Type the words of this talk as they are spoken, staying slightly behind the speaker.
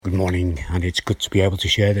Good morning, and it's good to be able to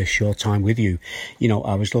share this short time with you.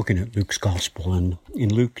 I was looking at Luke's Gospel, and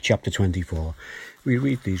in Luke chapter 24, we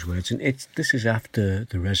read these words, and this is after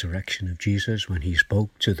the resurrection of Jesus, when he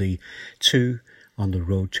spoke to the two on the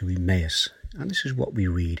road to Emmaus. And this is what we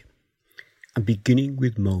read. And beginning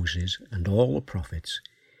with Moses and all the prophets,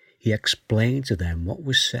 he explained to them what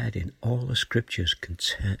was said in all the scriptures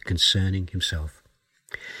concerning himself.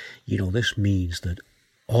 This means that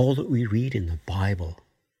all that we read in the Bible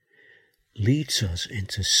leads us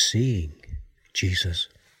into seeing Jesus.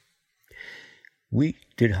 We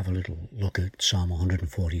did have a little look at Psalm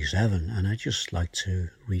 147, and I'd just like to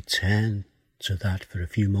return to that for a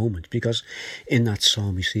few moments, because in that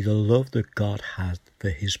psalm we see the love that God had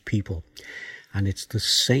for his people, and it's the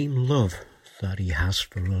same love that he has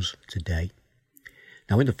for us today.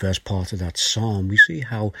 Now, in the first part of that psalm, we see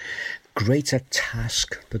how great a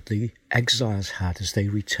task that the exiles had as they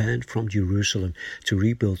returned from Jerusalem to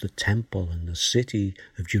rebuild the temple and the city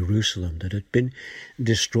of Jerusalem that had been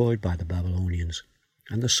destroyed by the Babylonians.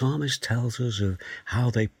 And the psalmist tells us of how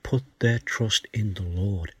they put their trust in the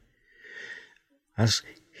Lord, as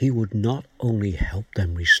he would not only help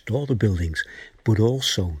them restore the buildings, but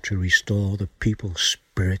also to restore the people's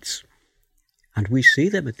spirits. And we see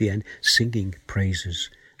them at the end singing praises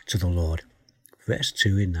to the Lord. Verse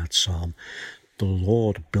 2 in that psalm, the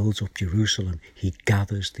Lord builds up Jerusalem. He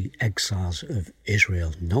gathers the exiles of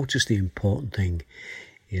Israel. Notice the important thing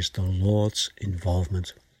is the Lord's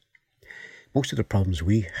involvement. Most of the problems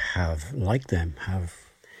we have, like them, have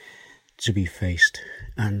to be faced.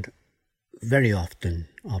 And very often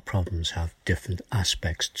our problems have different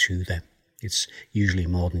aspects to them. It's usually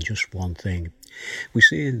more than just one thing. We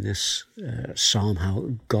see in this psalm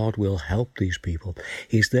how God will help these people.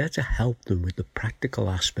 He's there to help them with the practical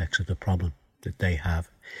aspects of the problem that they have.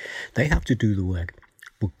 They have to do the work,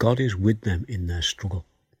 but God is with them in their struggle.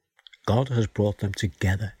 God has brought them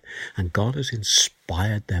together, and God has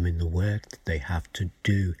inspired them in the work that they have to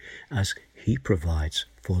do as he provides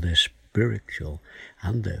for their spiritual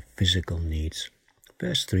and their physical needs.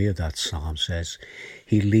 Verse 3 of that psalm says,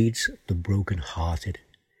 he leads the brokenhearted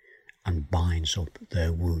and binds up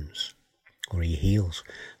their wounds. Or he heals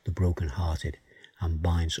the brokenhearted and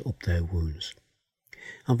binds up their wounds.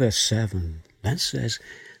 And verse 7 then says,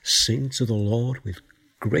 sing to the Lord with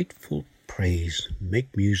grateful praise,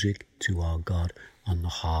 make music to our God on the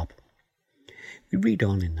harp. We read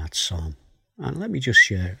on in that psalm, and let me just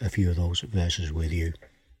share a few of those verses with you.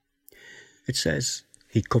 It says,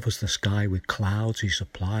 he covers the sky with clouds, he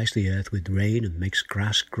supplies the earth with rain and makes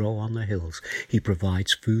grass grow on the hills. He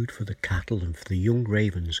provides food for the cattle and for the young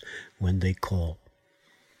ravens when they call.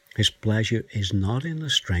 His pleasure is not in the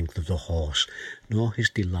strength of the horse, nor his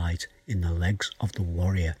delight in the legs of the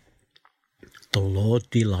warrior. The Lord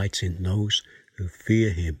delights in those who fear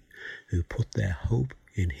him, who put their hope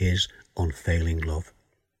in his unfailing love.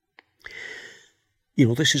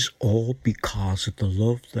 This is all because of the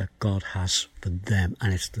love that God has for them,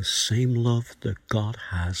 and it's the same love that God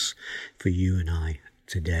has for you and I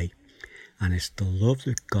today. And it's the love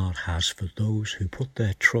that God has for those who put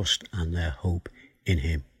their trust and their hope in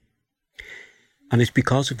him. And it's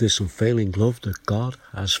because of this unfailing love that God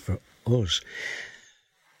has for us,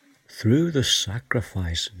 through the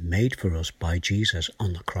sacrifice made for us by Jesus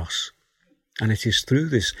on the cross. And it is through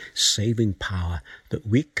this saving power that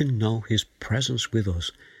we can know his presence with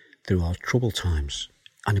us through our troubled times,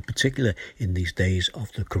 and in particular in these days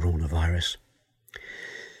of the coronavirus.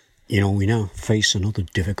 We now face another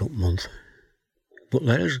difficult month, but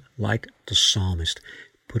let us, like the psalmist,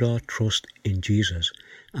 put our trust in Jesus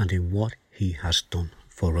and in what he has done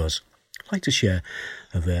for us. I'd like to share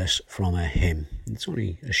a verse from a hymn. It's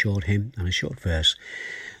only a short hymn and a short verse,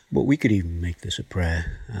 but we could even make this a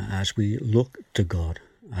prayer as we look to God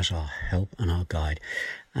as our help and our guide,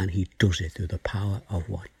 and he does it through the power of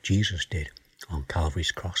what Jesus did on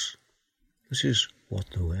Calvary's cross. This is what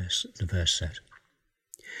the verse says.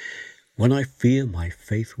 When I fear my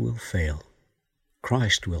faith will fail,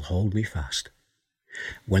 Christ will hold me fast.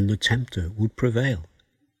 When the tempter would prevail,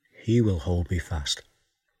 he will hold me fast.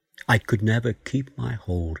 I could never keep my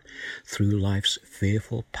hold through life's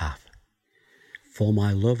fearful path, for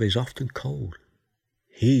my love is often cold.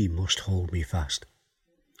 He must hold me fast.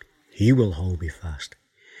 He will hold me fast.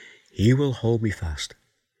 He will hold me fast.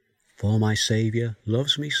 For my Saviour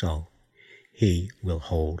loves me so. He will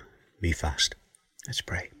hold me fast. Let's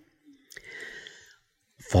pray.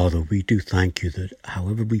 Father, we do thank you that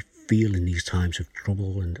however we feel in these times of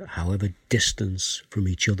trouble and however distance from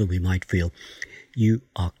each other we might feel, you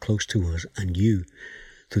are close to us, and you,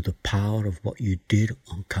 through the power of what you did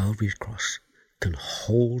on Calvary's cross, can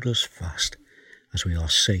hold us fast as we are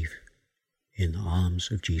safe in the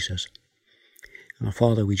arms of Jesus. And our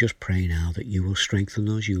Father, we just pray now that you will strengthen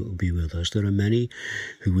us, you will be with us. There are many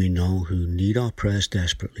who we know who need our prayers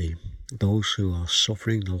desperately. Those who are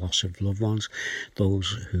suffering the loss of loved ones,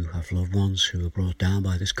 those who have loved ones who are brought down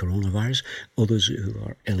by this coronavirus, others who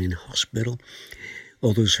are ill in hospital,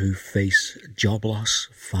 others who face job loss,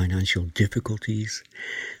 financial difficulties,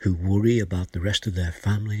 who worry about the rest of their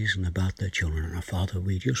families and about their children. And our Father,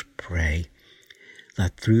 we just pray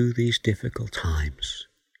that through these difficult times,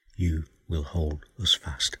 you will hold us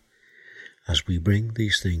fast as we bring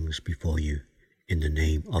these things before you in the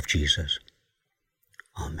name of Jesus.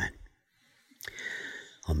 Amen.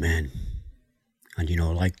 Amen.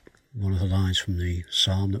 And like one of the lines from the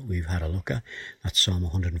psalm that we've had a look at, that's Psalm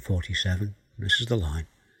 147. This is the line: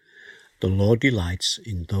 the Lord delights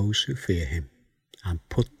in those who fear him and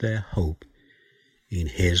put their hope in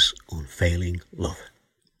his unfailing love.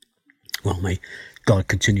 Well, may God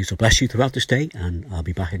continue to bless you throughout this day, and I'll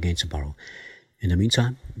be back again tomorrow. In the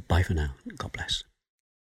meantime, bye for now. God bless.